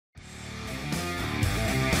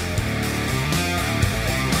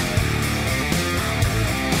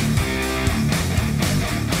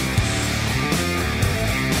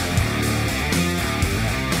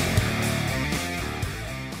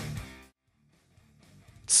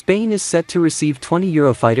Spain is set to receive 20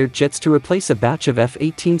 Eurofighter jets to replace a batch of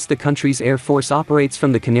F-18s the country's air force operates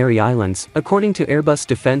from the Canary Islands, according to Airbus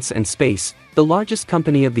Defence and Space, the largest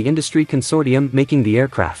company of the industry consortium making the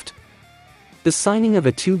aircraft. The signing of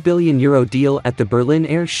a €2 billion deal at the Berlin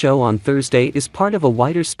Air Show on Thursday is part of a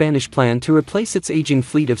wider Spanish plan to replace its aging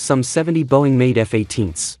fleet of some 70 Boeing-made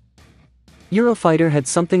F-18s. Eurofighter had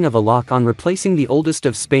something of a lock on replacing the oldest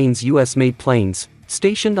of Spain's US-made planes,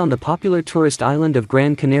 stationed on the popular tourist island of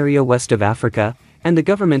Gran Canaria west of Africa, and the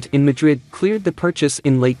government in Madrid cleared the purchase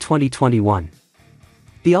in late 2021.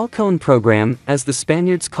 The Halcon program, as the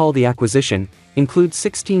Spaniards call the acquisition, includes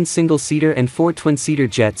 16 single-seater and 4 twin-seater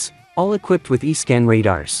jets, all equipped with E-scan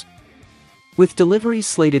radars. With deliveries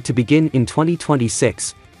slated to begin in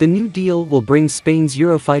 2026, the new deal will bring Spain's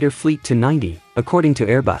Eurofighter fleet to 90, according to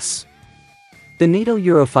Airbus. The NATO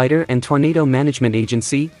Eurofighter and Tornado Management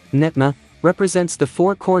Agency, NETMA, represents the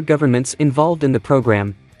 4 core governments involved in the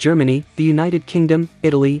program: Germany, the United Kingdom,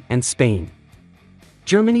 Italy, and Spain.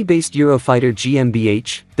 Germany-based Eurofighter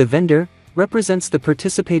GmbH, the vendor, represents the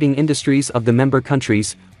participating industries of the member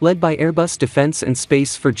countries, led by Airbus Defence and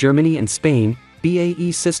Space for Germany and Spain, BAE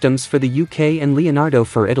Systems for the UK and Leonardo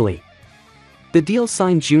for Italy. The deal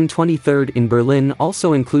signed June 23 in Berlin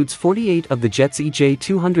also includes 48 of the jet's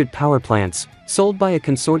EJ200 power plants, sold by a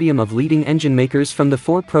consortium of leading engine makers from the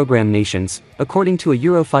 4 program nations, according to a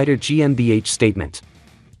Eurofighter GmbH statement.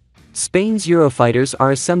 Spain's Eurofighters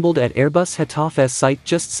are assembled at Airbus Getafe site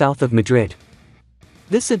just south of Madrid.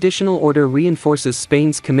 This additional order reinforces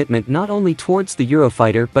Spain's commitment not only towards the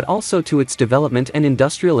Eurofighter but also to its development and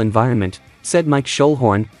industrial environment, said Mike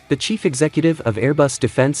Schulhorn, the chief executive of Airbus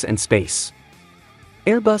Defence and Space.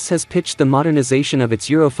 Airbus has pitched the modernization of its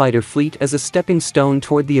Eurofighter fleet as a stepping stone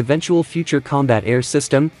toward the eventual Future Combat Air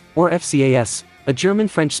System, or FCAS, a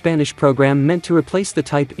German-French-Spanish program meant to replace the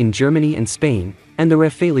type in Germany and Spain, and the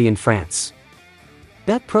Rafale in France.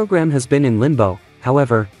 That program has been in limbo,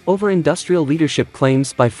 however, over industrial leadership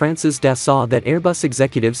claims by France's Dassault that Airbus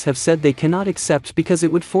executives have said they cannot accept because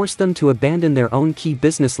it would force them to abandon their own key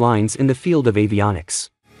business lines in the field of avionics.